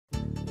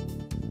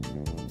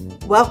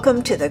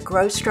Welcome to the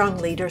Grow Strong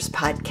Leaders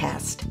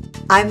podcast.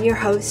 I'm your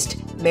host,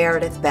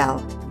 Meredith Bell,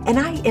 and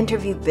I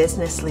interview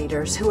business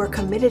leaders who are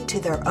committed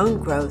to their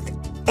own growth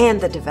and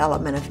the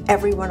development of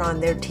everyone on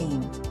their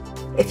team.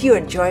 If you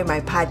enjoy my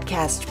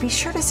podcast, be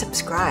sure to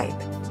subscribe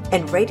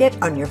and rate it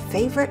on your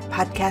favorite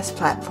podcast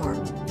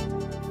platform.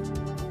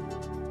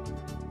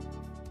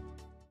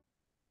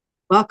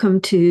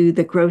 Welcome to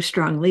the Grow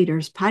Strong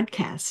Leaders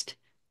podcast.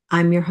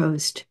 I'm your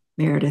host,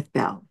 Meredith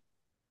Bell.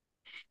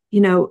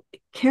 You know,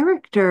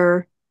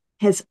 character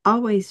has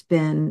always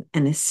been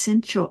an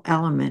essential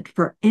element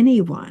for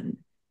anyone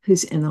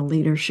who's in a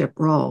leadership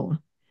role.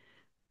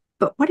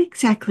 But what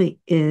exactly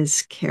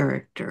is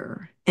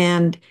character?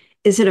 And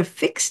is it a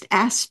fixed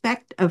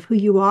aspect of who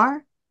you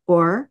are,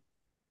 or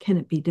can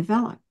it be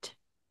developed?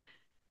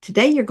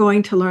 Today, you're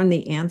going to learn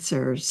the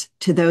answers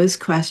to those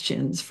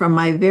questions from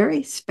my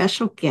very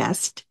special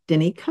guest,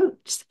 Denny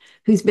Coates,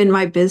 who's been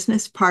my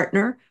business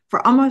partner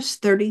for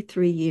almost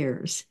 33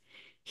 years.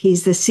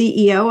 He's the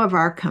CEO of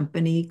our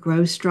company,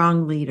 Grow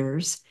Strong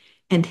Leaders,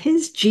 and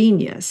his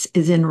genius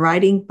is in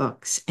writing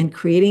books and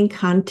creating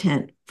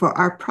content for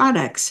our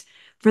products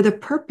for the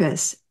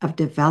purpose of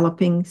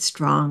developing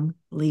strong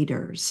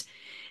leaders.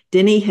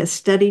 Denny has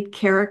studied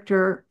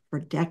character for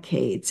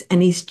decades,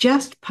 and he's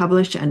just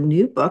published a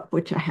new book,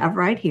 which I have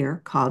right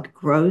here, called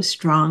Grow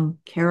Strong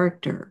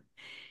Character.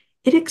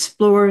 It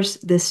explores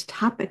this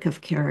topic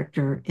of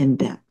character in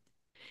depth.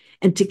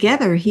 And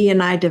together, he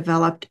and I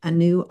developed a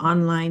new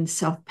online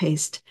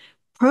self-paced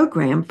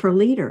program for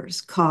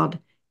leaders called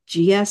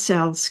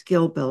GSL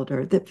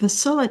SkillBuilder that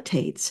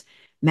facilitates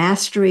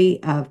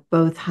mastery of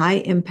both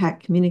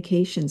high-impact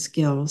communication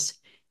skills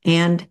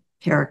and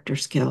character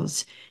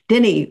skills.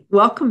 Denny,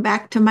 welcome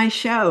back to my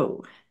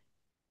show.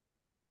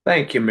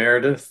 Thank you,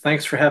 Meredith.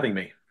 Thanks for having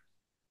me.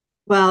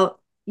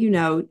 Well, you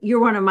know, you're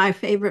one of my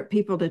favorite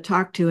people to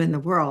talk to in the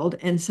world.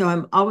 And so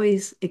I'm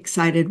always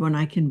excited when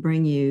I can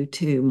bring you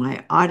to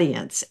my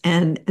audience.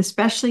 And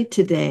especially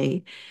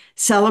today,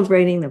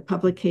 celebrating the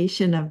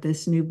publication of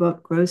this new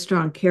book, Grow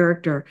Strong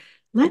Character.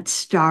 Let's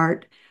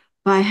start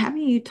by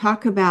having you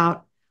talk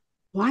about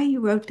why you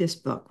wrote this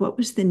book. What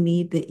was the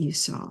need that you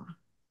saw?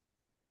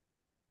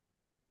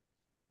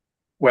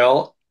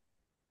 Well,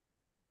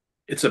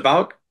 it's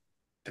about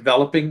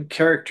developing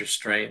character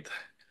strength.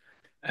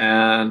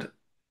 And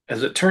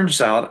as it turns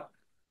out,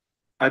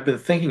 I've been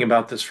thinking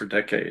about this for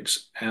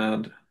decades.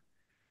 And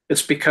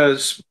it's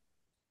because,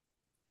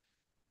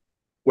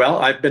 well,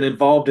 I've been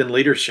involved in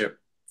leadership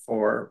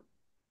for,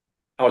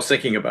 I was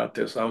thinking about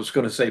this. I was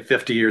going to say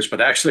 50 years,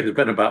 but actually it's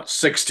been about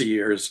 60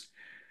 years.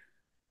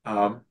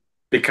 Um,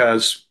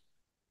 because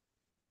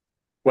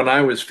when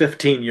I was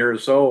 15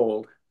 years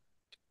old,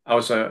 I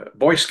was a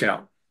Boy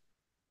Scout.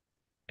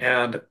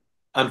 And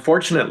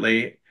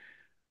unfortunately,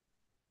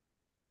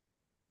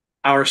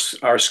 our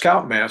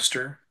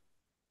scoutmaster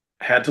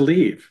had to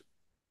leave.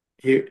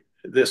 He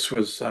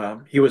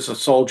he was a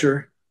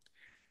soldier,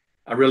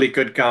 a really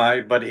good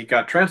guy, but he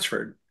got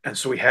transferred, and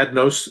so we had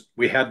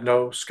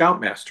no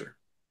scoutmaster,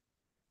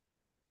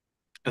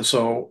 and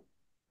so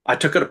I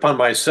took it upon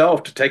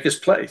myself to take his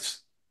place.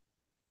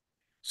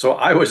 So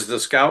I was the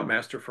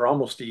scoutmaster for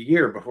almost a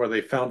year before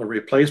they found a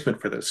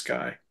replacement for this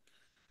guy.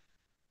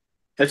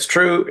 It's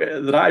true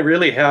that I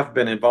really have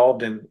been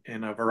involved in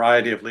a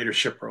variety of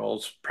leadership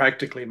roles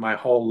practically my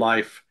whole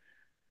life.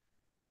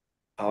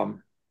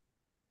 Um,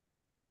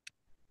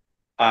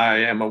 I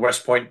am a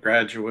West Point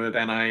graduate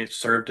and I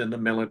served in the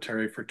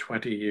military for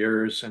 20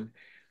 years. And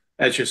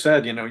as you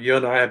said, you know, you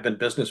and I have been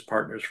business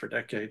partners for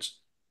decades.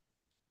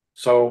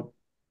 So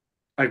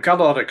I've got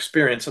a lot of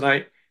experience and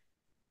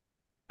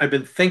I've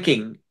been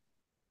thinking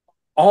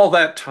all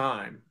that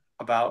time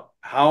about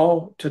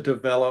how to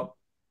develop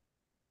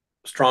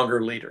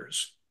stronger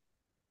leaders.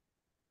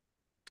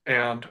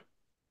 And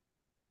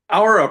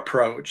our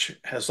approach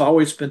has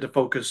always been to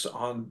focus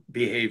on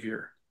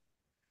behavior.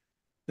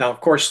 Now,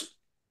 of course,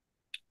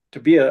 to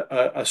be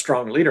a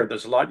strong leader,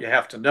 there's a lot you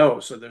have to know.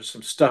 So there's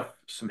some stuff,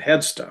 some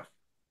head stuff.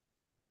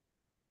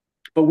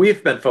 But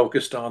we've been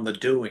focused on the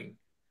doing.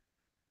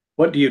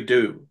 What do you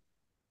do?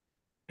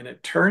 And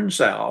it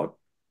turns out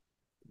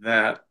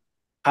that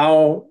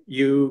how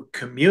you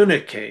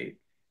communicate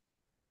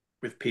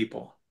with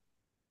people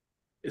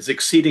is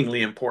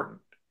exceedingly important.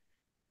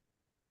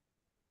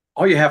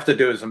 All you have to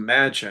do is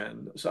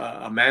imagine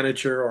a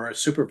manager or a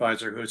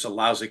supervisor who's a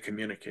lousy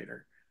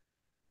communicator.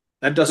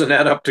 That doesn't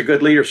add up to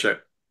good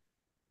leadership.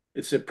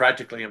 It's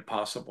practically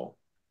impossible.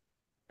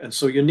 And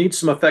so you need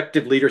some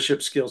effective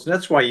leadership skills. And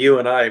that's why you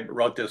and I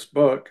wrote this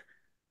book,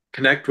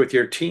 Connect with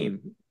Your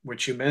Team,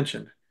 which you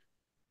mentioned.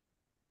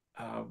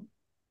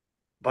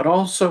 But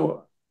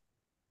also,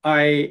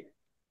 I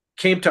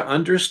came to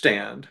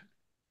understand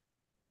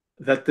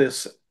that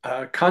this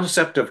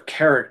concept of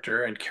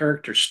character and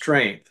character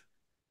strength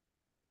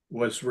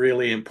was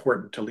really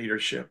important to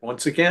leadership.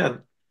 Once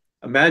again,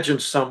 imagine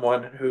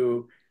someone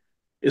who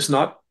is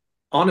not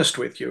honest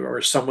with you,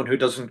 or someone who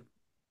doesn't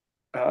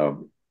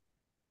um,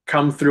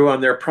 come through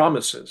on their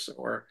promises,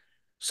 or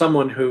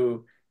someone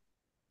who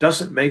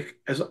doesn't make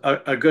as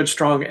a good,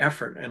 strong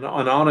effort, and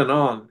on and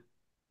on.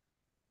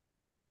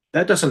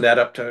 That doesn't add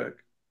up to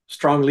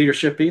strong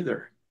leadership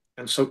either.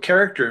 And so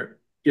character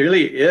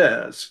really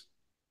is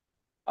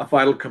a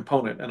vital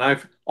component. And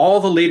all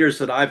the leaders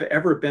that I've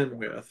ever been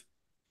with,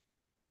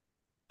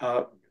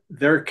 uh,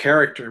 their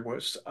character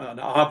was an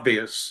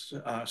obvious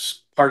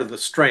part of the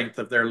strength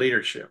of their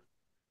leadership.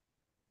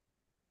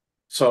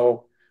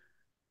 So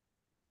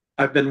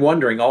I've been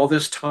wondering all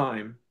this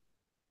time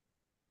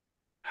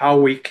how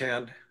we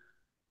can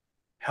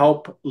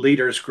help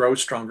leaders grow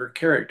stronger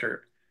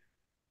character.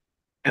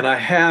 And I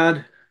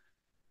had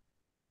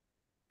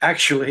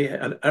actually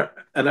an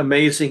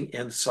amazing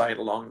insight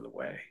along the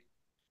way.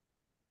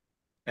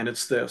 And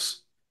it's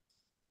this,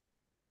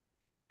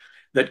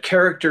 that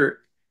character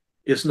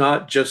is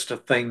not just a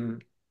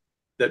thing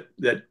that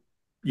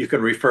you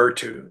can refer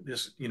to.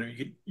 This,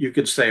 you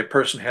could say a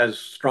person has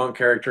strong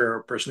character or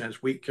a person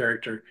has weak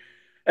character,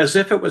 as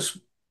if it was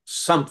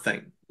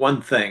something,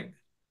 one thing.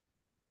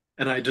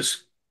 And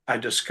I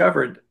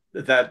discovered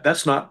that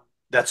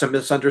that's a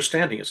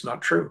misunderstanding. It's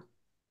not true.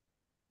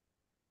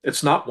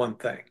 It's not one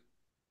thing,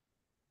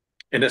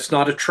 and it's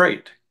not a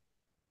trait.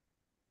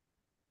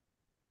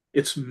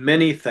 It's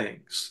many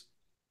things,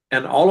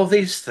 and all of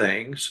these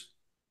things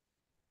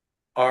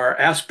are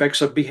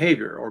aspects of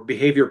behavior or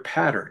behavior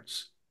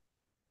patterns.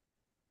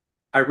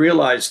 I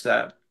realized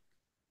that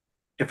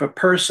if a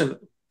person,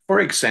 for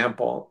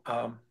example,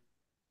 uh,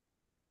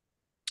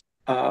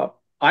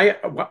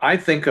 I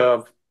think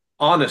of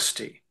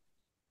honesty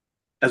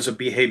as a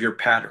behavior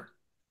pattern,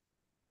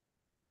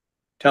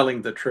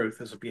 telling the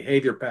truth as a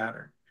behavior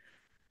pattern.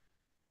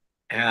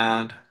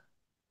 And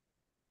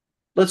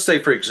let's say,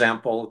 for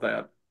example,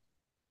 that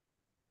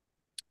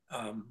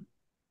um,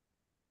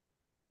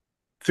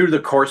 through the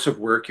course of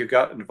work, you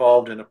got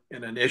involved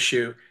in an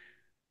issue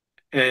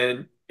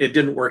and it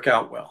didn't work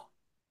out well.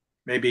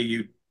 Maybe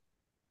you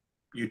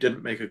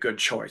didn't make a good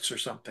choice or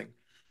something,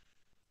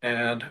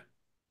 and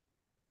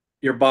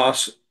your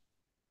boss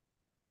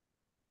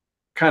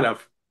kind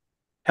of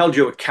held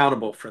you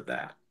accountable for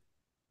that.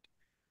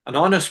 An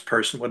honest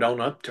person would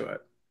own up to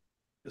it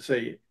and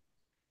say,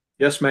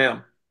 "Yes,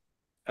 ma'am,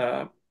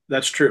 uh,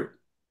 that's true.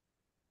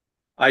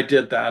 I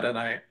did that, and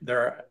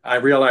I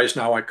realize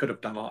now I could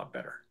have done a lot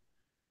better."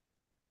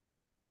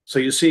 So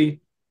you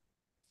see,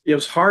 it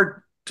was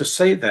hard to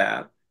say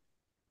that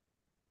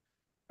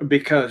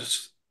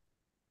because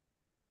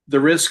the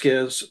risk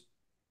is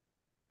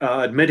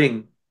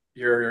admitting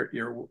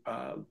your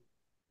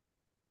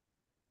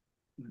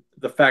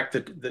the fact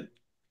that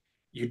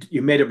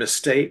you made a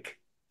mistake,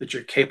 that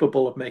you're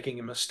capable of making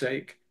a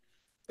mistake.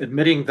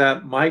 Admitting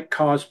that might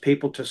cause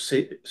people to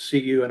see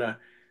you in a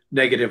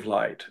negative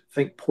light,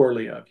 think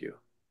poorly of you.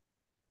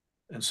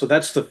 And so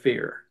that's the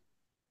fear.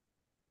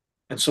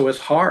 And so it's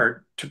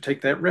hard to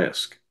take that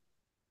risk,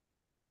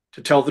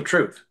 to tell the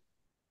truth.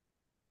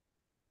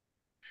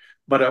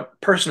 But a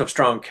person of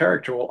strong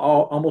character will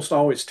almost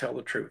always tell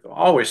the truth,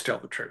 always tell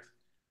the truth.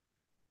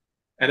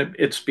 And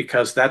it's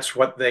because that's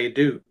what they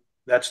do.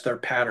 That's their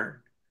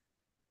pattern.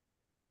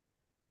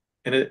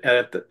 And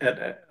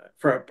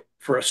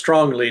for a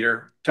strong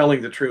leader,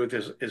 telling the truth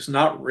is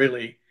not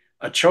really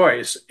a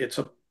choice. It's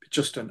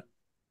just an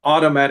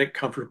automatic,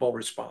 comfortable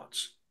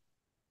response.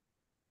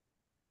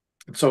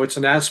 And so it's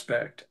an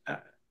aspect.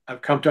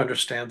 I've come to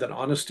understand that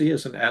honesty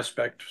is an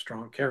aspect of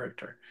strong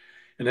character,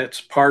 and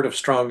it's part of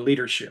strong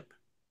leadership.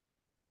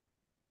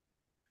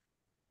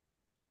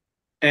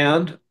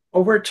 And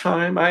over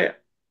time,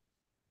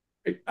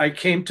 I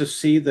came to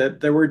see that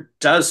there were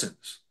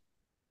dozens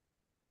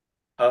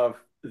of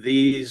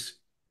these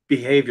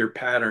behavior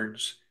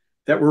patterns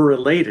that were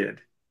related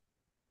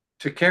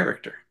to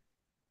character.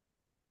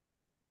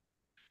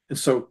 And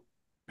so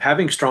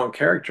having strong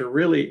character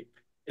really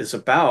is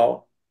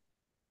about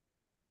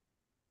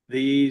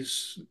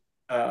these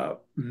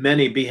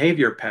many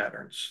behavior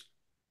patterns.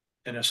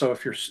 And so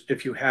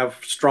if you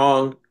have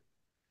strong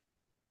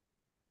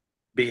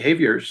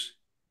behaviors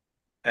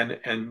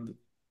and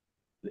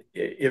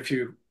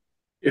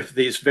if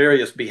these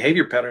various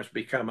behavior patterns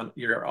become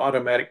your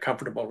automatic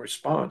comfortable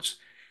response,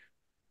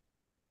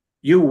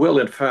 you will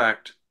in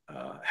fact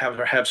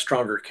have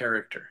stronger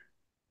character.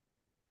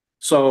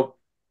 So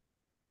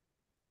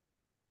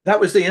that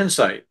was the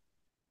insight,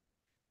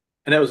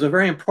 and it was a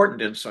very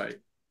important insight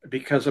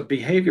because a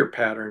behavior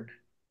pattern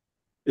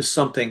is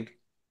something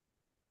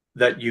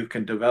that you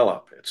can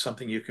develop. It's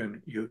something you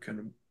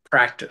can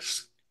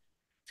practice.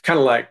 It's kind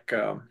of like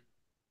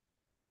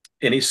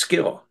any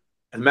skill.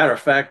 As a matter of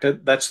fact,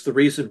 that's the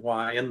reason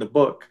why in the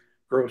book,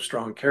 Grow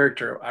Strong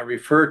Character, I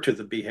refer to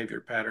the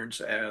behavior patterns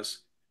as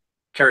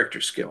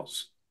character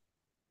skills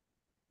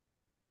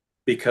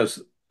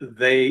because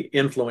they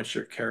influence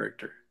your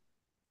character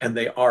and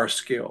they are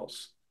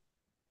skills.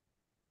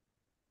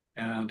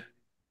 And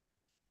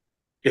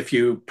if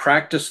you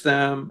practice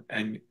them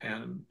and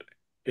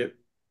it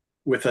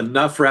with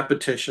enough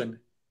repetition,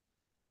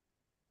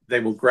 they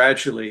will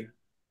gradually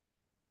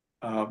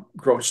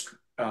grow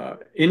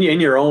in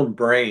your own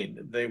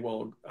brain. They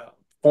will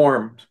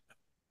form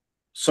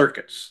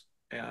circuits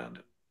and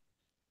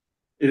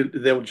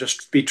they'll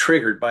just be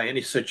triggered by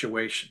any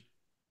situation.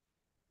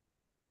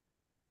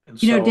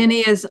 And You know, so,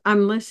 Denny, as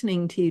I'm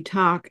listening to you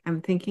talk,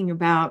 I'm thinking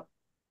about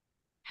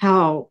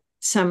how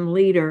some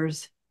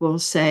leaders will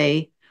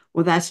say,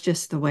 well, that's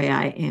just the way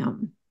I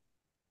am,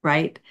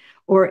 right?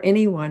 Or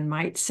anyone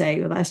might say,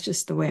 well, that's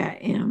just the way I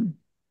am.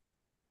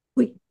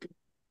 We,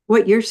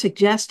 what you're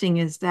suggesting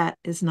is that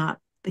is not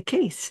the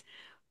case.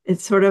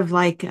 It's sort of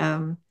like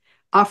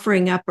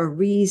offering up a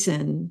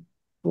reason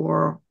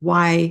for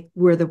why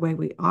we're the way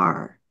we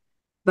are.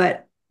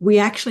 But we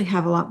actually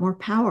have a lot more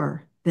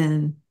power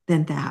than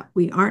that.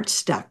 We aren't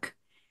stuck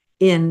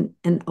in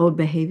an old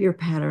behavior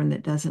pattern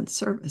that doesn't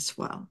serve us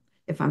well.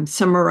 If I'm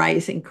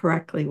summarizing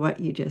correctly what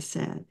you just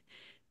said,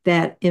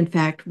 that in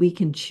fact we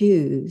can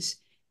choose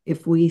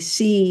if we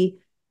see,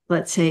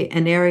 let's say,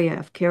 an area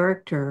of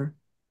character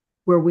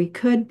where we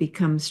could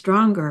become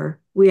stronger,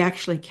 we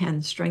actually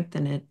can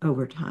strengthen it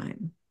over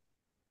time.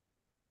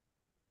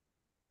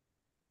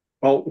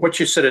 well, what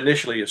you said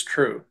initially is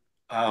true.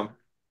 Um,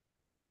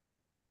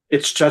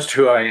 it's just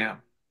who I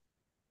am.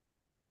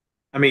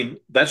 I mean,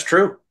 that's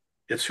true.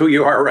 It's who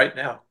you are right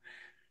now.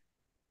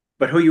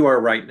 But who you are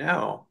right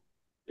now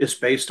is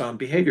based on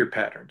behavior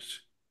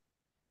patterns,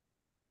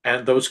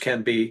 and those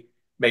can be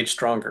made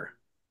stronger.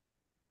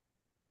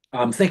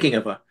 I'm thinking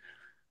of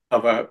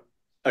a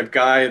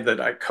guy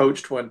that I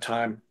coached one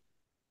time,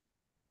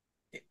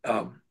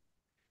 um,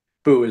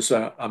 who is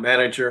a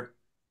manager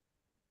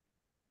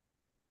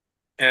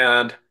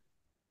and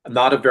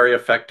not a very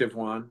effective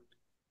one.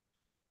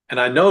 And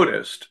I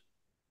noticed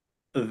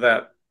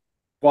that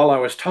while I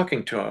was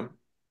talking to him,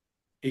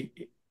 he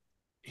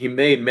he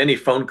made many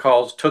phone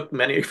calls, took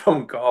many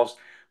phone calls.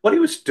 What he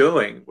was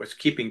doing was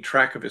keeping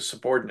track of his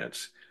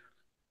subordinates.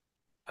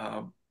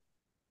 Um,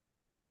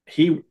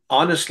 he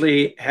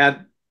honestly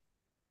had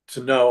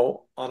to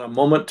know on a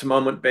moment to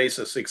moment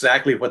basis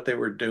exactly what they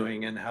were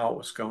doing and how it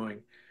was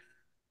going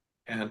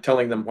and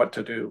telling them what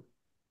to do.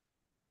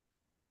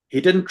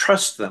 He didn't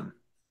trust them,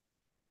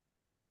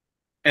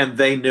 and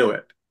they knew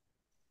it.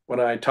 When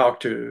I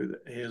talked to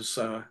his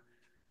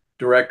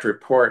direct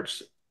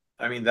reports,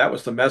 I mean, that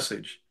was the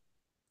message.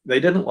 They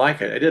didn't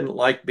like it. They didn't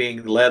like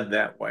being led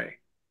that way.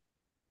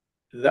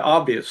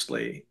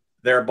 Obviously,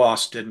 their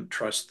boss didn't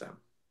trust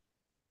them.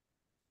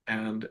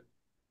 And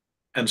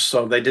and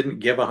so they didn't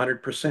give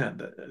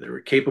 100%. They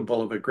were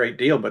capable of a great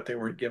deal, but they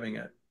weren't giving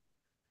it.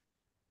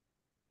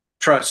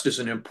 Trust is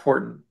an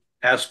important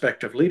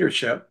aspect of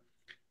leadership.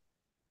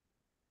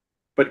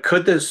 But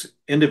could this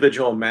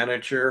individual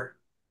manager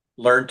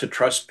learn to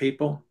trust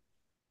people?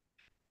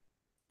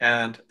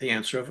 And the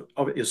answer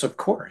is of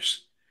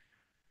course.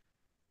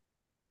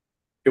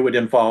 It would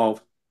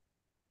involve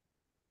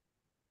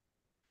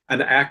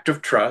an act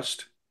of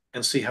trust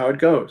and see how it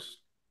goes.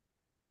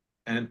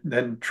 And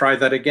then try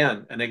that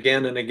again and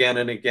again and again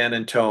and again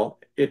until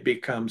it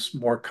becomes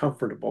more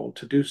comfortable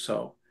to do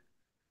so.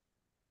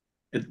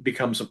 It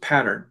becomes a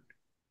pattern.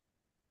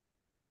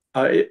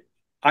 Uh, it,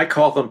 I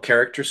call them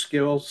character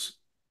skills.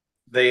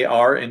 They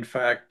are, in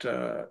fact,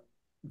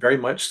 very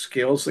much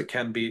skills that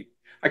can be,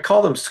 I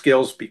call them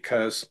skills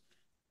because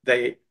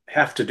they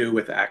have to do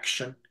with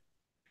action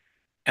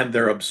and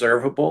they're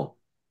observable.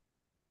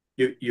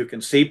 You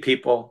can see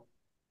people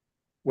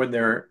when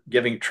they're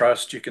giving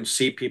trust, you can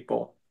see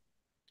people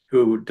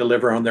who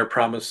deliver on their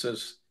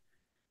promises.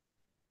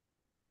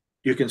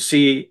 You can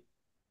see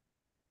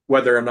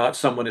whether or not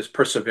someone is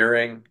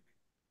persevering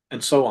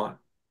and so on.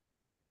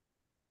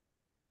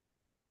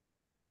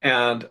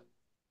 And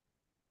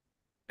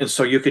and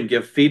so you can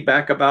give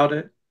feedback about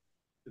it.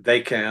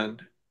 They can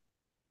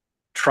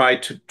try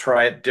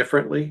it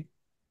differently.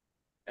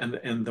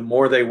 And the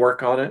more they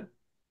work on it,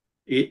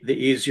 the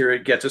easier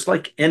it gets. It's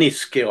like any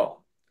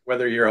skill,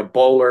 whether you're a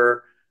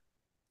bowler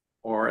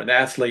or an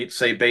athlete,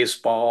 say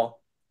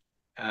baseball.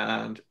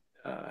 And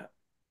uh,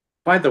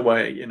 by the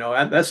way, you know,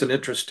 that's an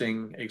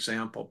interesting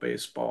example,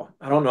 baseball.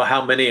 I don't know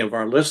how many of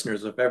our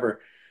listeners have ever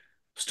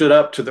stood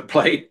up to the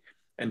plate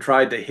and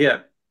tried to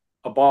hit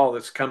a ball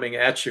that's coming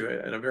at you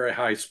at a very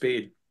high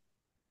speed.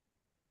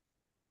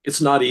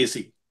 It's not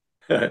easy.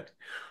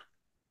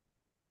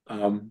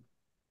 um,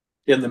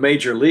 in the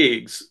major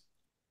leagues,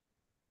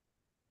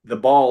 the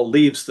ball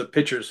leaves the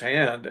pitcher's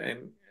hand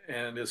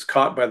and is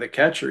caught by the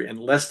catcher in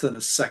less than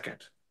a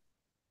second,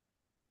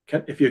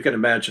 if you can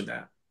imagine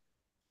that.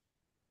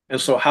 And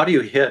so, how do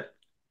you hit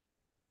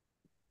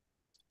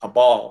a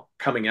ball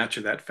coming at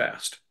you that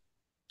fast?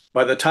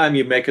 By the time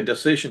you make a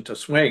decision to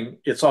swing,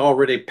 it's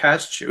already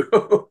past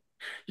you.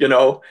 you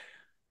know,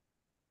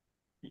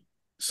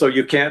 so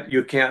you can't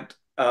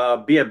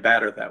be a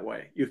batter that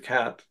way. You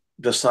can't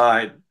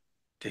decide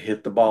to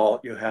hit the ball.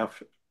 You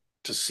have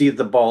to see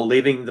the ball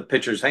leaving the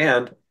pitcher's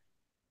hand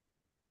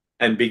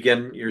and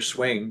begin your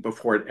swing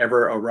before it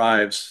ever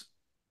arrives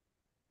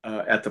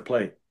at the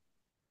plate.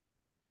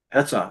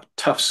 That's a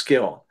tough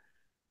skill.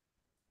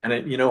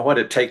 And you know what?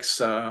 It takes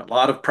a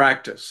lot of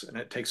practice and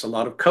it takes a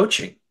lot of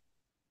coaching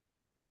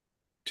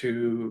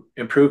to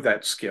improve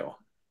that skill.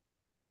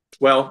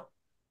 Well,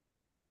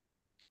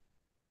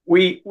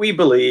 we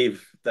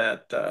believe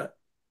that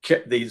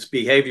these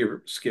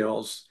behavior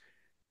skills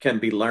can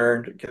be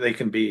learned, they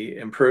can be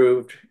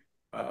improved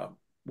uh,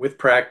 with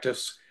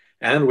practice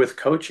and with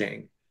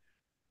coaching.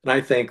 And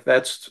I think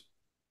that's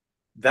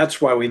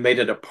why we made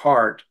it a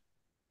part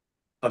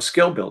of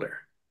Skill Builder,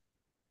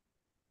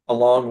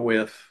 along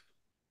with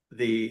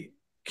the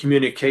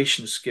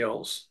communication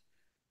skills,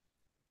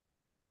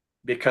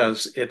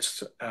 because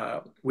it's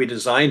we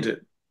designed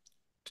it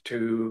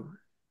to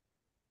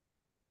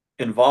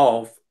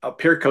involve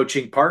peer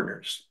coaching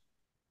partners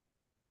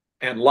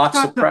and lots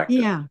of practice.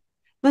 Yeah,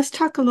 let's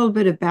talk a little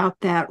bit about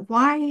that.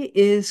 Why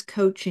is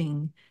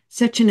coaching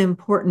such an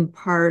important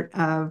part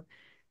of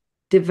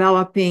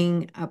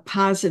developing a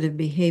positive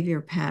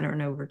behavior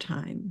pattern over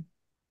time?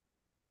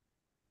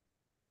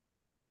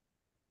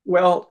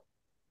 Well,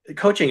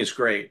 coaching is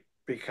great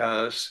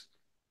because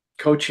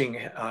coaching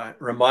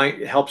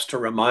remind helps to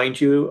remind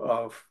you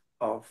of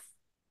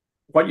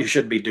what you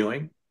should be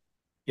doing,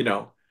 you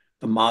know,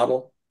 the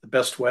model, the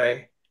best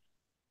way.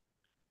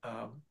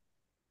 Um,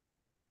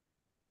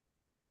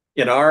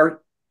 in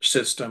our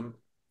system,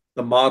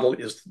 the model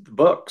is the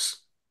books.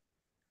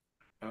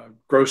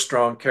 Grow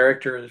Strong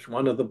Character is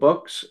one of the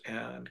books,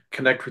 and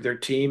Connect with Your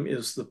Team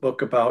is the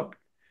book about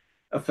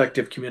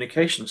effective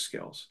communication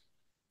skills.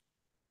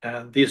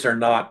 And these are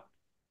not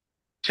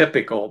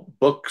typical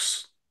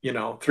books,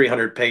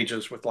 300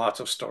 pages with lots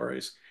of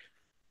stories.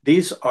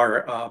 These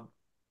are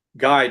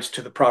guides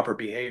to the proper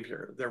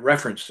behavior. They're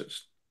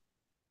references.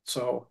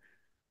 So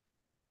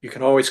you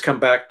can always come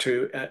back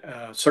to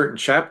a certain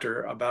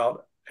chapter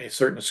about a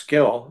certain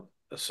skill,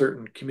 a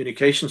certain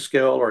communication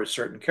skill, or a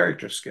certain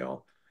character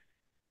skill,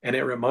 and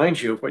it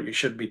reminds you of what you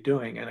should be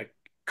doing. And a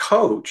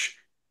coach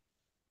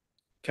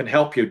can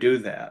help you do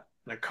that.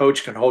 And a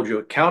coach can hold you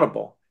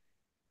accountable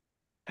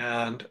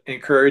and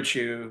encourage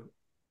you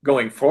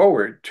going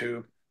forward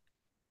to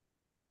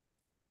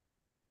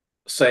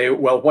say,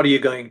 well, what are you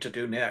going to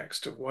do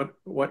next? What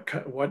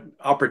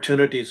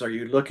opportunities are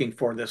you looking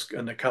for this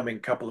in the coming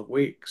couple of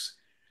weeks?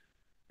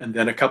 And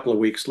then a couple of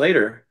weeks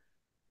later,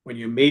 when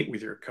you meet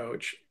with your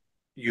coach,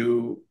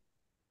 you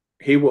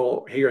he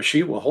or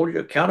she will hold you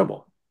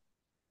accountable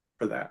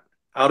for that.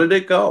 How did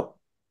it go?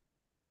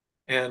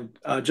 And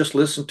just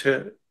listen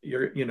to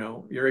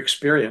your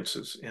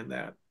experiences in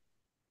that.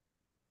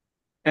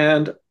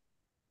 And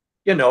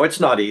it's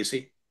not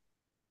easy,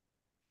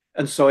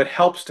 and so it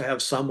helps to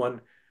have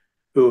someone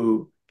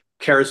who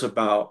cares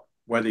about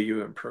whether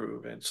you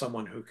improve and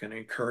someone who can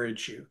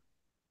encourage you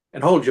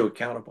and hold you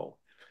accountable.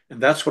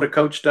 And that's what a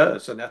coach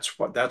does, and that's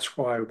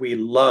why we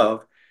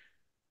love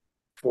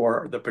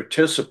for the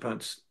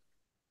participants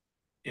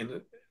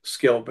in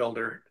Skill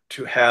Builder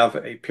to have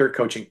a peer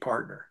coaching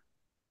partner.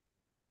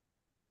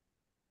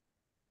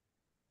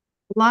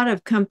 A lot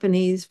of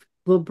companies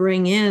will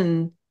bring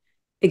in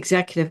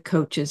executive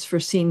coaches for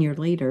senior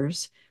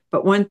leaders.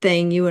 But one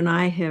thing you and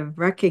I have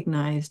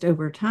recognized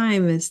over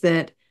time is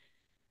that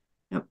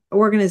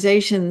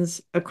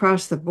organizations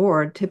across the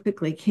board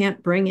typically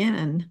can't bring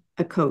in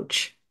a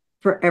coach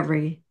for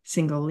every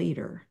single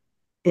leader.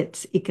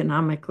 It's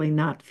economically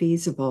not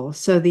feasible.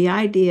 So the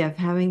idea of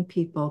having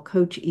people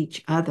coach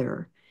each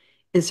other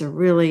is a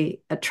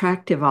really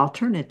attractive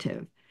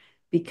alternative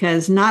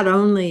because not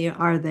only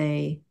are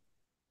they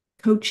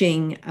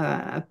coaching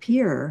a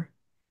peer,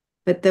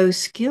 but those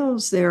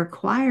skills they're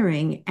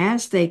acquiring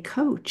as they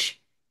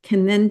coach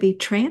can then be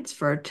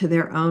transferred to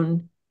their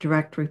own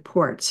direct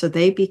reports. So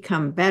they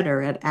become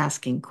better at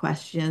asking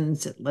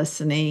questions, at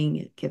listening,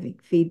 at giving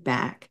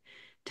feedback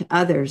to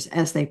others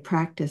as they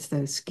practice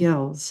those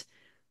skills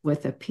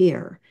with a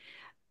peer.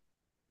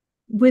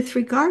 With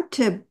regard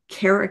to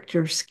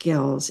character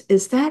skills,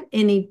 is that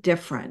any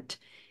different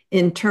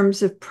in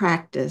terms of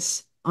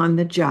practice on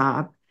the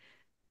job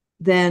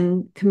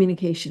than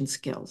communication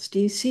skills? Do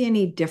you see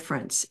any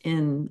difference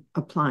in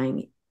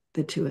applying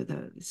the two of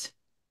those?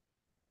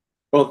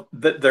 Well,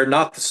 they're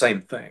not the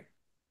same thing.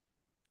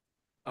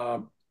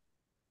 Um,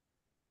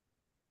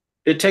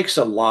 it takes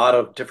a lot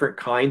of different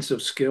kinds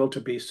of skill to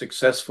be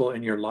successful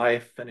in your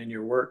life and in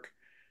your work.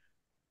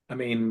 I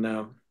mean,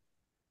 a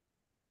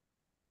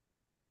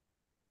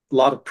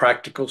lot of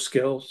practical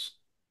skills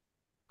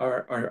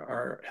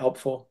are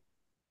helpful.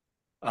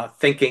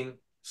 Thinking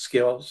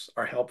skills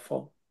are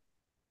helpful.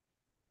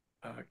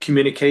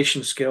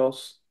 Communication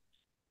skills,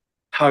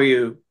 how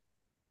you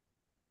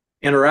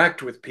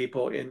interact with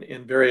people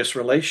in various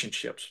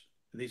relationships,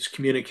 these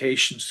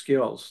communication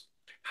skills,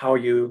 how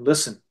you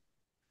listen,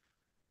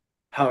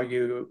 how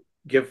you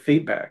give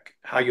feedback,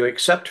 how you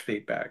accept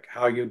feedback,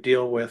 how you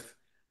deal with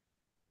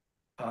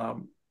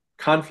um,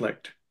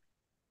 conflict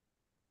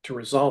to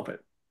resolve it,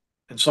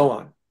 and so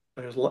on.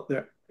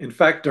 In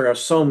fact, there are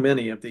so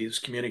many of these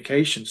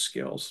communication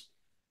skills.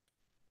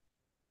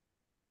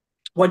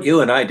 What you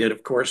and I did,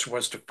 of course,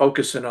 was to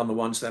focus in on the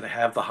ones that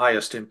have the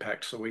highest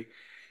impact. So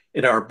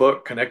in our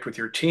book, Connect with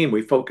Your Team,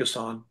 we focus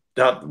on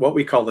what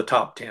we call the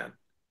top 10.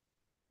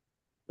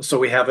 So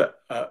we have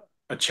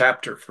a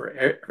chapter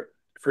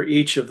for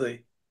each of the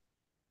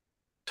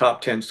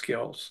top 10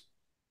 skills.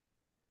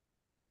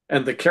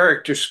 And the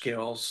character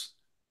skills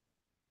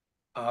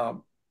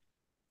um,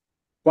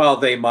 while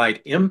they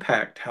might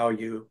impact how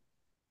you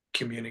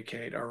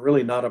communicate, are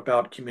really not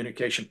about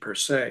communication per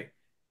se.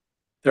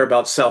 They're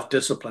about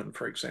self-discipline,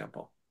 for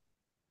example.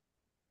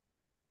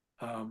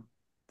 Um,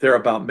 they're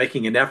about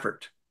making an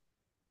effort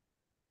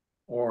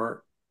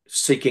or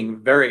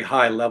seeking very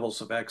high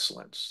levels of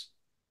excellence,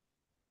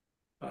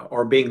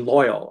 or being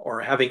loyal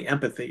or having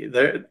empathy.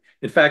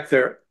 In fact,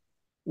 the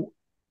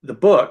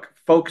book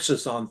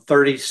focuses on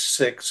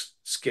 36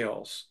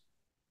 skills.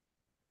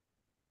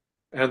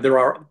 And there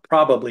are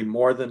probably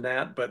more than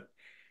that, but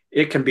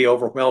it can be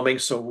overwhelming.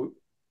 So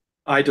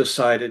I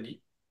decided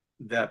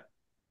that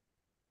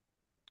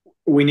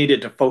we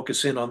needed to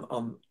focus in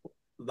on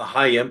the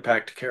high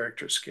impact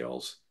character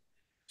skills.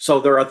 So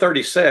there are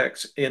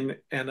 36, and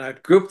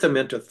I've grouped them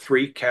into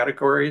three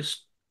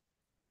categories.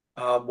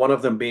 One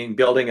of them being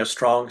building a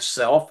strong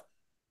self.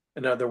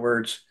 In other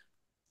words,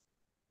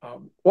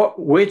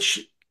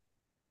 which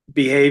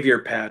behavior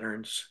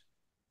patterns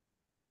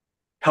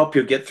help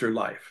you get through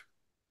life,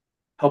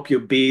 help you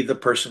be the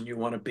person you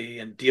want to be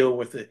and deal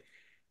with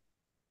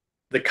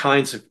the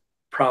kinds of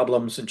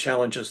problems and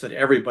challenges that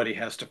everybody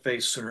has to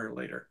face sooner or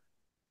later.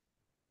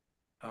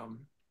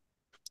 Um,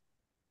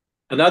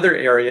 Another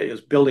area is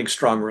building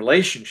strong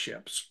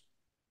relationships,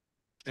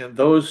 and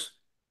those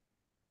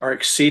are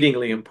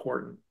exceedingly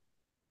important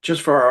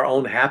just for our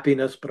own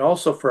happiness, but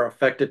also for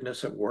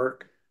effectiveness at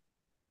work.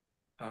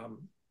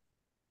 Um,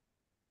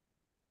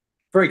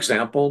 for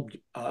example,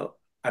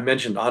 I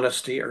mentioned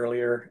honesty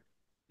earlier,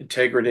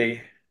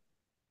 integrity,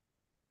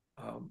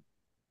 um,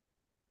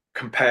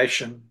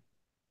 compassion,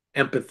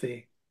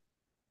 empathy,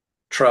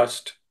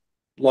 trust,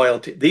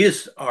 loyalty.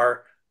 These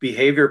are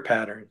behavior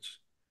patterns,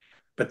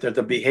 but they're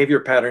the behavior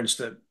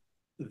patterns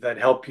that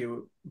help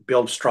you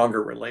build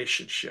stronger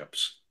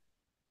relationships.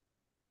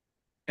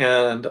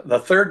 And the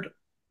third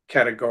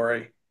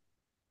category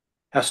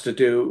has to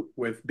do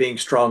with being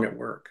strong at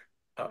work,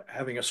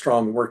 having a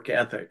strong work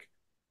ethic.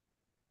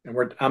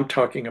 And I'm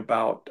talking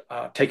about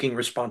taking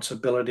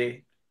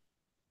responsibility,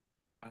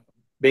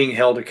 being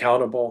held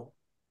accountable.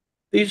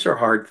 These are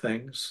hard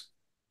things.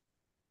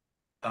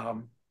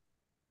 Um,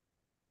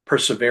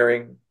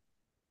 Persevering,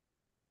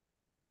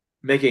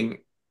 making,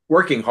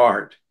 working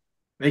hard,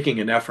 making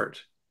an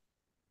effort.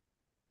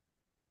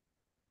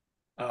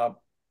 Uh,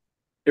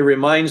 it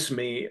reminds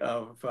me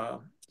of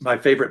my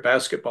favorite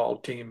basketball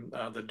team,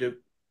 the Duke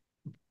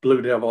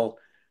Blue Devil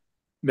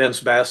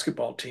men's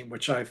basketball team,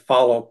 which I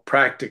follow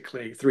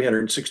practically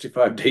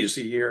 365 days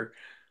a year.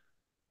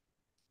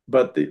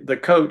 But the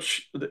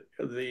coach,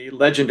 the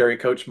legendary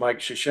coach Mike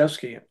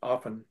Krzyzewski,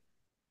 often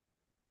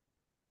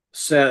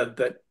said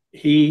that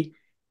he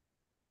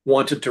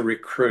wanted to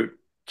recruit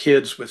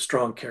kids with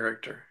strong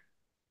character.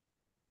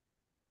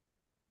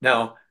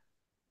 Now,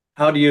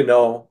 how do you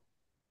know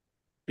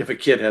if a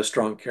kid has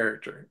strong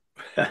character?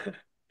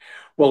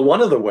 Well,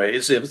 one of the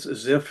ways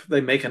is if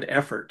they make an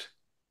effort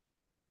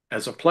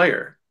as a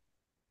player.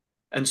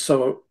 And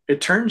so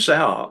it turns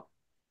out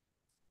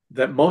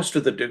that most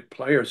of the Duke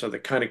players are the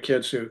kind of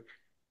kids who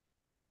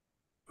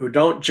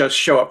don't just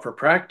show up for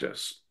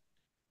practice.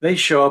 They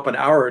show up an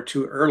hour or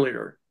two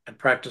earlier and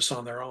practice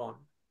on their own.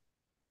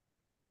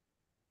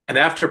 And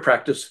after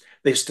practice,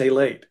 they stay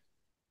late.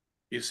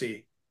 You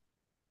see,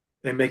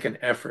 they make an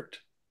effort.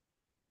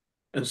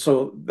 And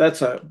so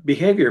that's a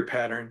behavior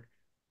pattern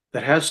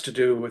that has to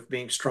do with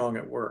being strong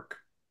at work.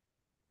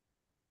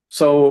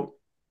 So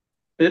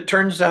it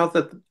turns out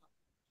that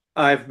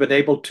I've been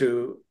able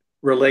to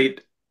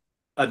relate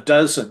a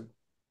dozen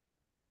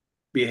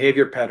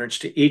behavior patterns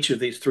to each of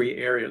these three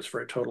areas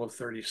for a total of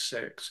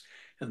 36.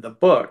 And the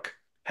book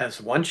has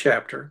one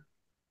chapter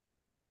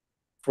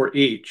for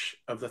each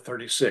of the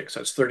 36.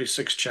 That's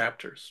 36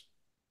 chapters.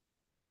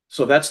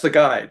 So that's the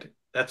guide.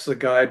 That's the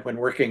guide when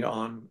working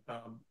on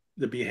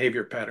the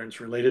behavior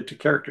patterns related to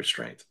character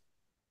strength.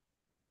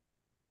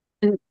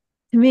 And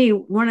to me,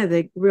 one of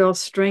the real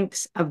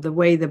strengths of the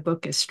way the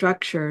book is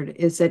structured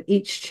is that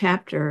each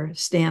chapter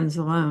stands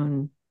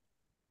alone.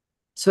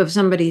 So if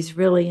somebody's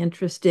really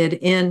interested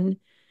in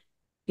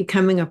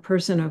becoming a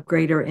person of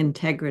greater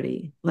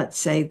integrity, let's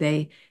say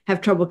they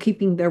have trouble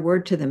keeping their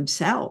word to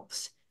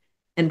themselves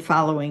and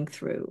following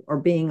through or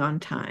being on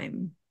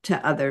time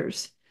to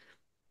others,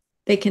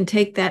 they can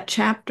take that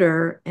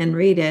chapter and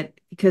read it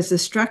because the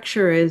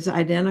structure is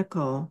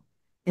identical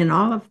in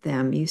all of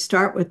them. You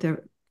start with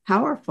a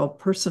powerful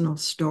personal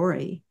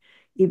story,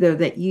 either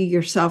that you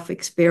yourself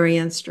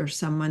experienced or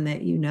someone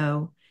that you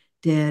know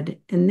did.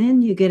 And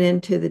then you get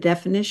into the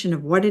definition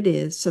of what it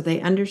is so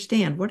they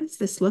understand what does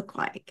this look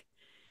like?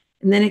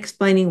 And then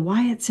explaining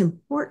why it's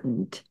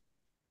important.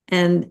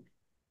 And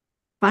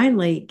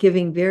finally,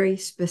 giving very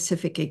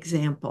specific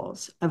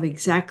examples of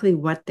exactly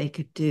what they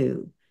could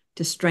do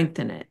to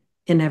strengthen it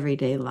in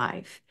everyday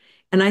life.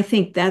 And I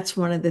think that's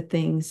one of the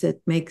things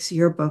that makes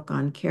your book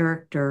on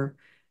character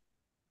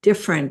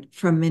different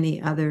from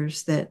many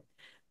others that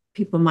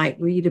people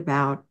might read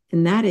about.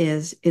 And that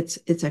is,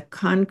 it's a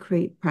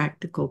concrete,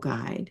 practical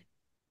guide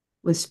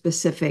with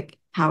specific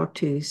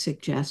how-to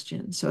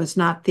suggestions. So it's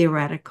not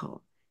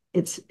theoretical.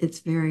 It's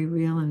very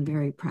real and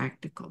very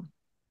practical.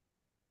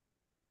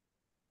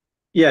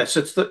 Yes,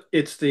 it's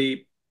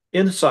the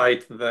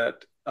insight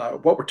that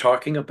what we're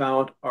talking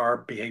about are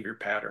behavior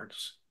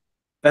patterns.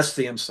 That's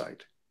the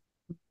insight,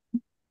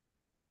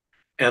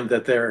 and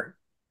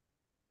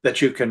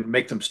that you can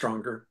make them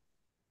stronger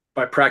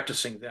by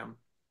practicing them.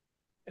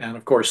 And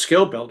of course,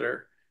 Skill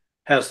Builder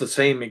has the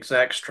same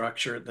exact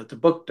structure that the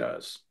book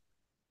does.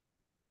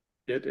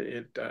 It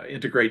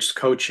integrates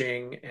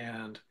coaching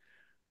and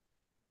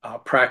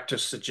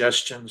practice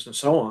suggestions and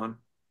so on,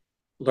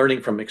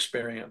 learning from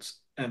experience.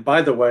 And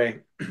by the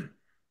way,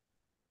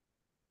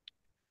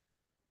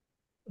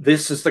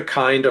 this is the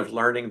kind of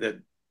learning that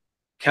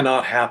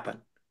cannot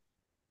happen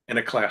in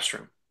a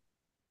classroom.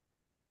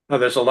 Now,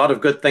 there's a lot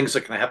of good things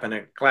that can happen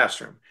in a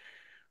classroom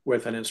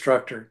with an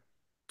instructor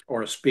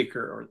or a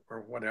speaker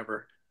or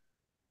whatever.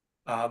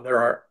 There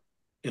are,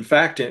 in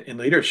fact, in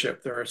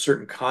leadership, there are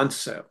certain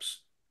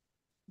concepts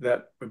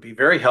that would be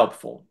very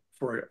helpful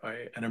for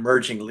an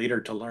emerging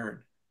leader to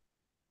learn.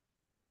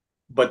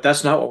 But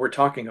that's not what we're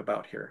talking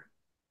about here.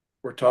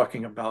 We're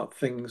talking about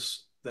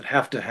things that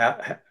have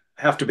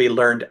to be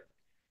learned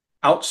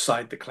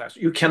outside the class.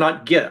 You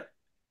cannot get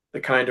the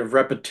kind of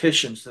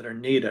repetitions that are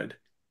needed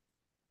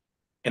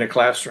in a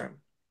classroom.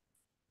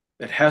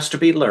 It has to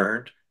be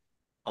learned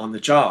on the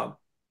job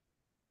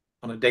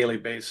on a daily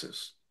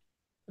basis.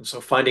 And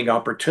so finding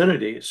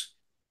opportunities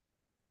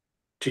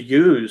to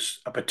use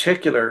a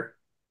particular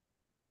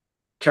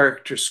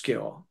character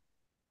skill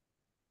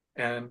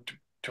and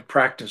to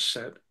practice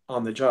it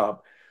on the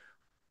job.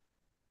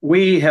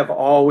 We have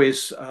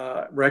always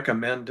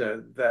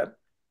recommended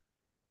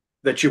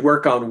that you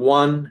work on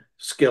one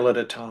skill at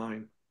a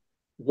time,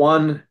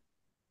 one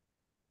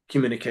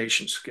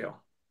communication skill.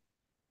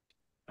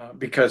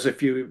 Because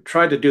if you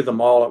try to do them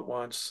all at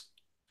once,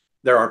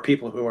 there are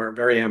people who are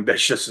very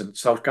ambitious and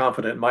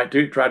self-confident might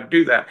try to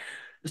do that.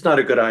 It's not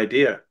a good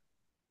idea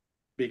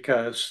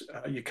because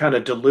you kind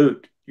of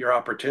dilute your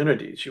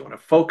opportunities. You want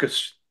to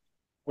focus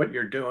what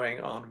you're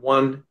doing on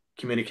one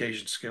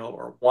communication skill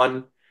or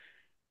one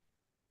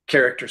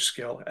character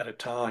skill at a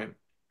time.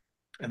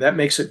 And that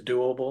makes it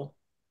doable.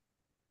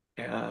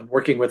 And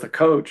working with a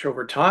coach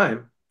over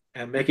time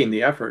and making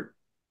the effort,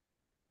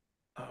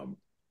 um,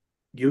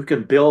 you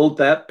can build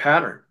that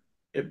pattern.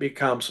 It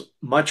becomes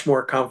much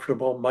more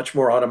comfortable, much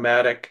more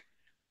automatic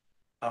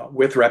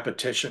with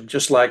repetition,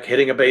 just like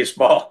hitting a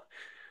baseball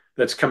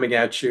that's coming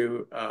at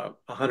you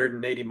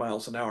 180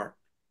 miles an hour.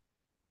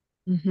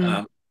 Mm-hmm.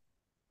 Um,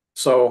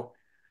 so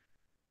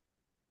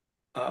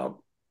uh,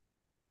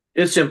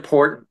 it's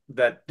important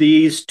that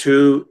these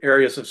two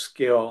areas of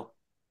skill,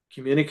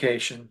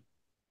 communication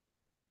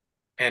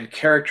and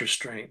character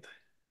strength,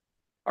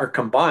 are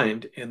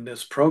combined in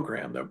this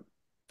program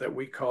that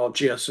we call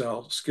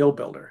GSL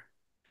SkillBuilder.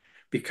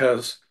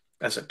 Because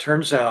as it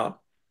turns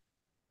out,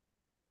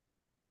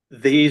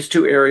 these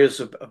two areas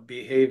of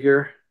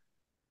behavior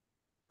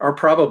are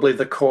probably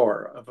the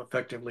core of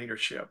effective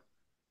leadership.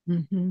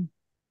 Mm-hmm.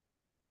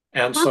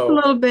 And Talk a so,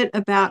 little bit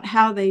about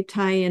how they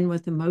tie in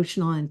with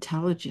emotional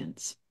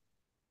intelligence.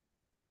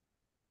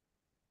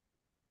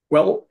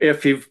 well,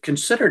 if you've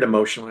considered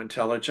emotional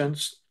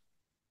intelligence,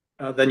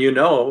 then you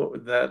know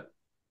that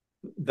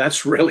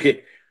that's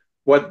really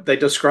what they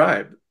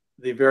describe.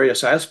 The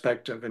various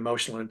aspects of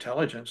emotional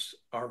intelligence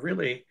are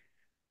really,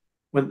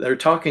 when they're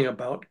talking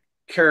about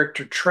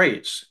character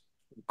traits,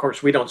 of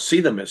course, we don't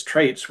see them as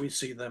traits, we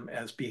see them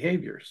as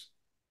behaviors.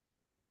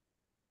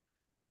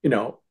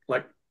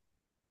 Like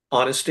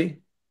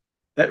honesty.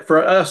 That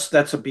for us,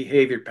 that's a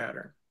behavior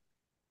pattern.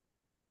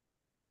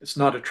 It's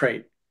not a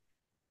trait.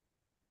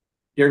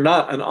 You're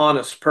not an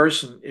honest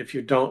person if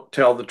you don't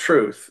tell the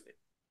truth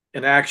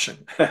in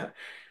action.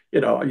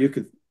 You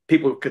could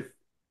people could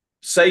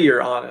say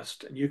you're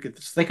honest and you could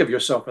think of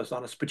yourself as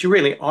honest, but you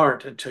really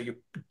aren't until you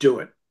do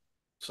it.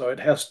 So it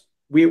has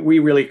we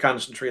really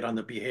concentrate on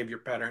the behavior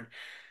pattern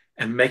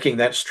and making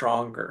that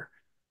stronger.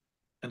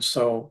 And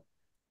so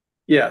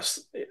yes,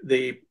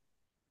 the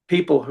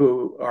people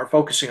who are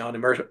focusing on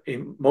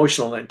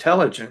emotional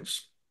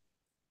intelligence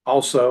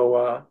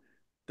also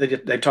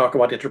they talk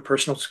about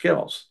interpersonal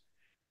skills,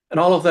 and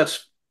all of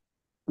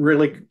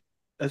really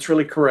that's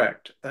really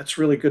correct. That's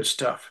really good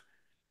stuff.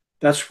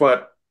 That's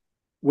what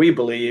we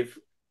believe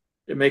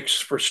it makes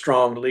for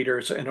strong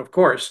leaders, and of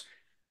course,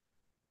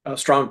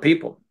 strong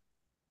people.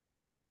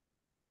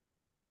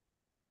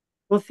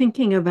 Well,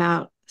 thinking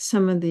about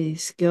some of the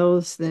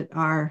skills that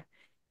are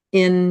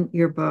in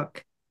your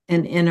book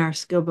and in our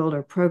skill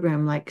builder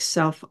program, like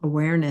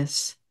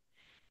self-awareness,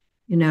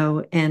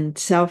 and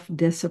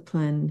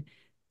self-discipline,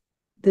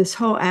 this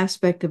whole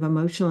aspect of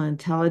emotional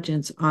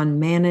intelligence on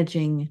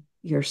managing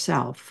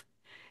yourself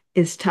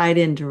is tied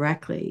in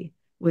directly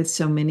with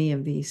so many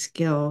of these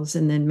skills.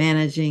 And then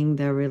managing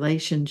the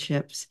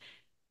relationships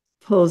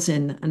pulls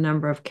in a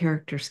number of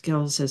character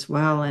skills as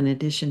well, in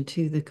addition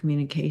to the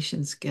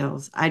communication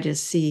skills. I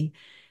just see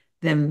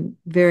them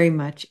very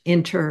much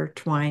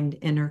intertwined,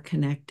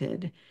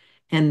 interconnected,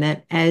 and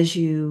that as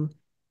you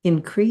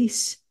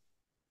increase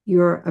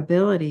your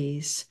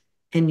abilities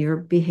and your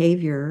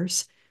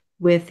behaviors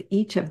with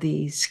each of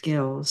these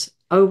skills,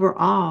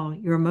 overall,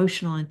 your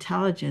emotional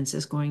intelligence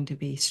is going to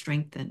be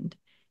strengthened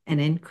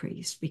and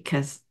increased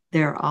because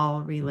they're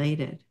all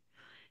related.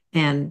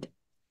 And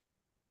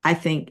I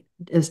think,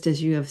 just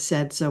as you have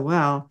said so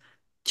well,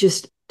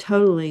 just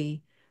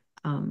totally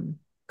um,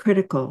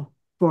 critical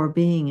for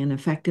being an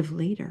effective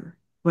leader,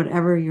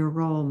 whatever your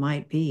role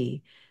might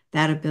be,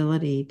 that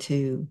ability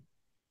to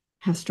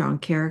have strong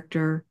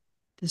character,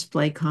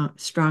 display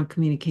strong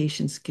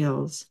communication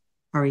skills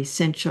are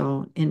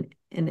essential in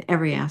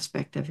every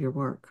aspect of your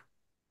work.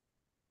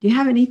 Do you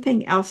have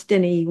anything else,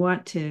 Denny, you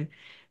want to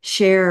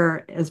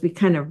share as we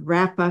kind of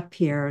wrap up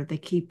here, the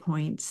key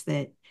points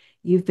that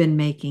you've been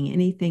making?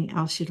 Anything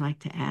else you'd like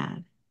to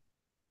add?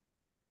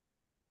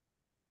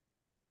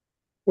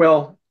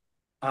 Well,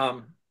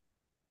 um,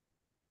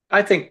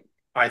 I think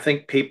I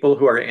think people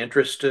who are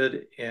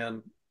interested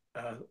in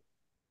uh,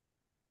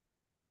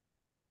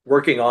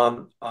 working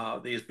on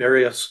these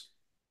various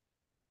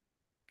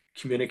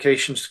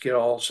communication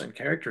skills and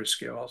character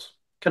skills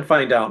can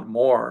find out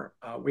more.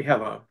 We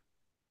have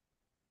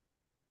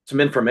some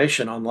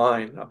information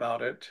online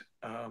about it.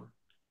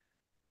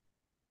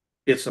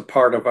 It's a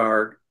part of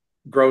our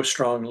Grow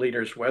Strong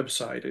Leaders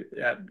website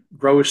at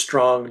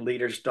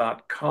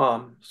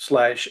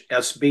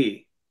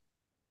growstrongleaders.com/SB.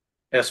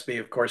 SB,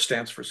 of course,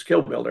 stands for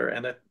Skill Builder,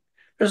 and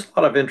there's a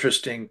lot of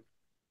interesting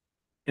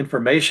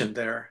information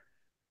there.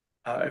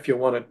 If you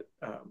want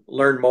to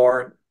learn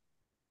more,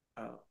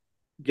 uh,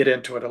 get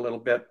into it a little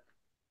bit.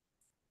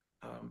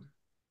 Um,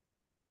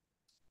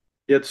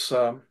 it's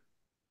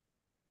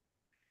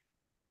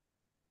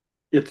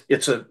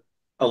it's a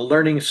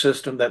learning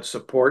system that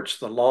supports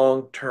the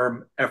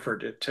long-term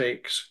effort it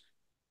takes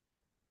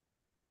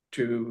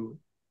to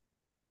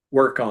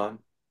work on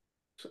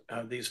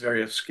these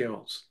various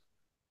skills.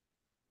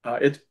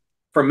 It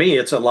For me,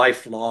 it's a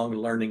lifelong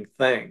learning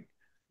thing.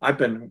 I've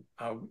been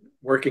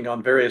working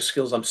on various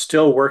skills. I'm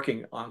still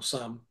working on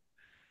some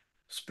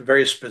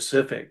very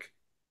specific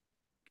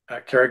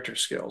character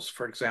skills.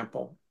 For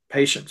example,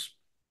 patience.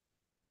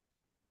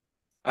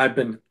 I've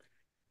been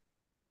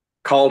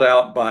called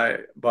out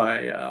by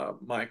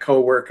my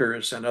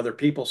coworkers and other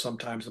people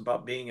sometimes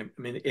about being, I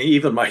mean,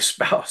 even my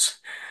spouse,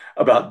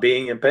 about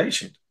being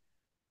impatient.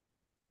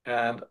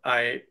 And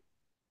I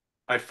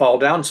fall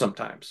down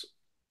sometimes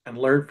and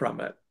learn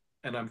from it.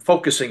 And I'm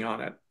focusing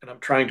on it and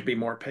I'm trying to be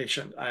more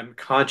patient. I'm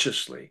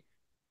consciously,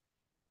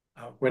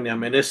 when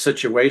I'm in this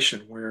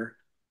situation where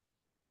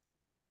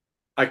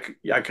I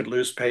could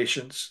lose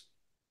patience,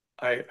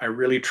 I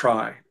really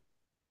try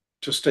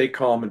to stay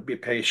calm and be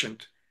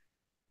patient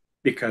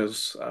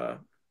because,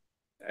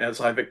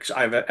 as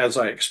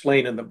I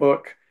explain in the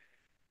book,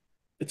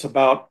 it's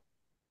about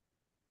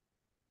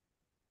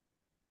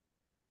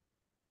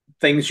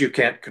things you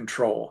can't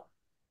control.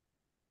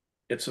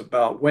 It's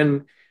about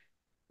when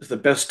is the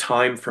best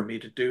time for me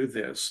to do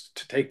this,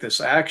 to take this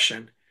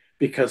action,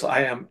 because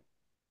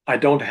I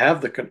don't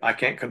have I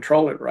can't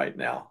control it right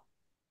now.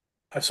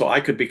 So I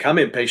could become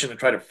impatient and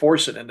try to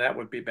force it, and that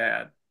would be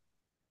bad.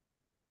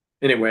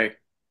 Anyway,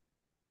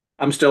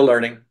 I'm still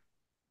learning.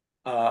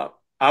 Uh,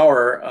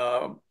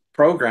 our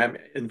program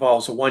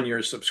involves a 1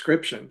 year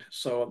subscription,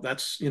 so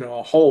that's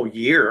a whole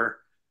year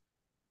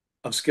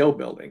of skill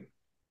building.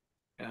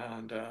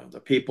 And the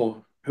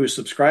people who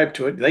subscribe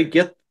to it, they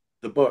get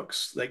the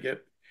books, they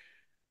get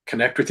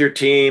Connect with Your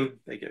Team,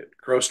 they get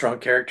Grow Strong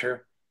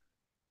Character,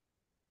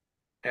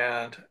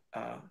 and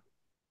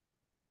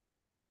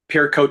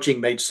Peer Coaching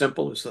Made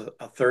Simple is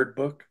a third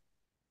book.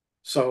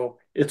 So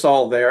it's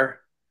all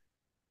there,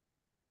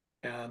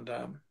 and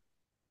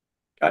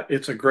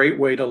it's a great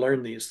way to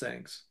learn these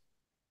things.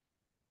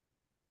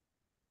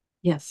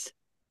 Yes.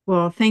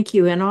 Well, thank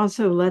you. And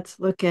also, let's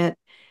look at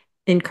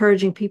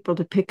encouraging people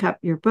to pick up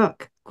your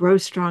book, Grow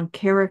Strong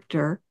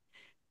Character,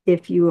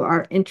 if you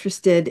are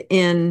interested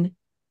in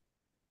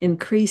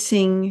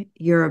increasing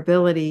your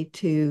ability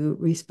to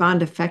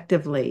respond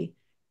effectively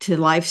to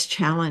life's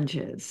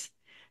challenges.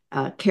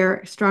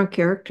 Strong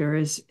character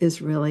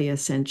is really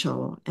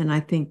essential, and I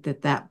think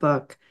that that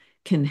book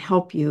can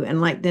help you. And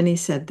like Denny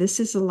said, this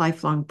is a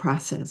lifelong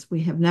process.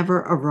 We have never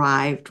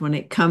arrived when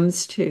it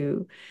comes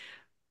to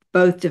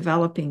both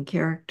developing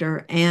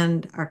character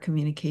and our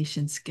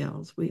communication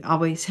skills. We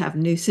always have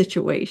new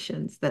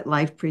situations that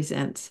life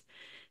presents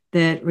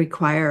that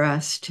require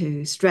us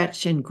to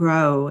stretch and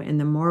grow. And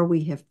the more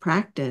we have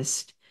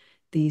practiced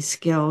these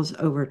skills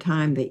over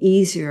time, the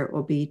easier it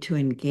will be to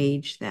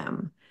engage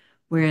them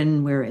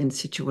when we're in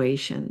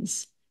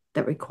situations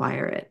that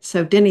require it.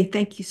 So, Denny,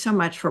 thank you so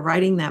much for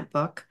writing that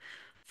book,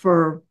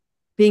 for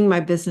being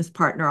my business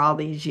partner all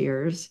these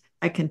years.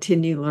 I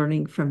continue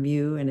learning from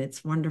you, and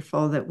it's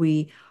wonderful that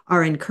we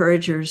are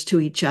encouragers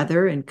to each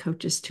other and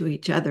coaches to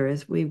each other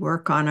as we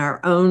work on our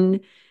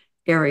own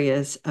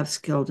areas of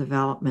skill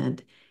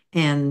development.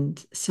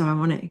 And so I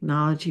want to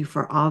acknowledge you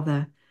for all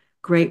the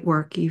great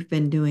work you've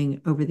been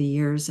doing over the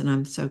years, and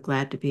I'm so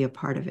glad to be a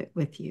part of it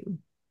with you.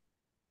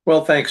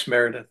 Well, thanks,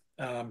 Meredith.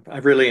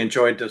 I've really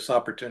enjoyed this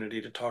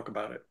opportunity to talk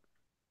about it.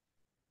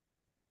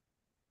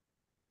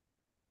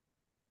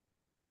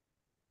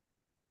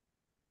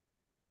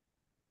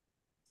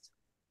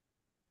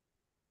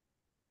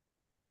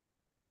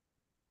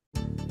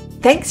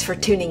 Thanks for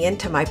tuning in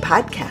to my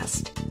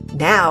podcast.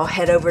 Now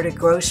head over to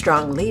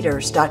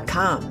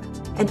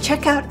growstrongleaders.com and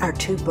check out our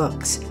 2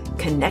 books,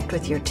 Connect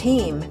with Your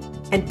Team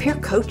and Peer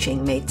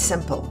Coaching Made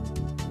Simple.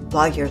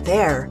 While you're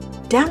there,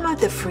 download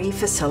the free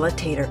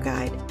Facilitator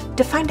Guide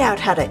to find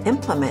out how to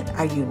implement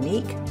our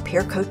unique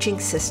peer coaching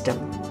system.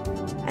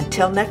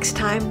 Until next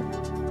time,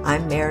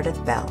 I'm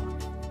Meredith Bell.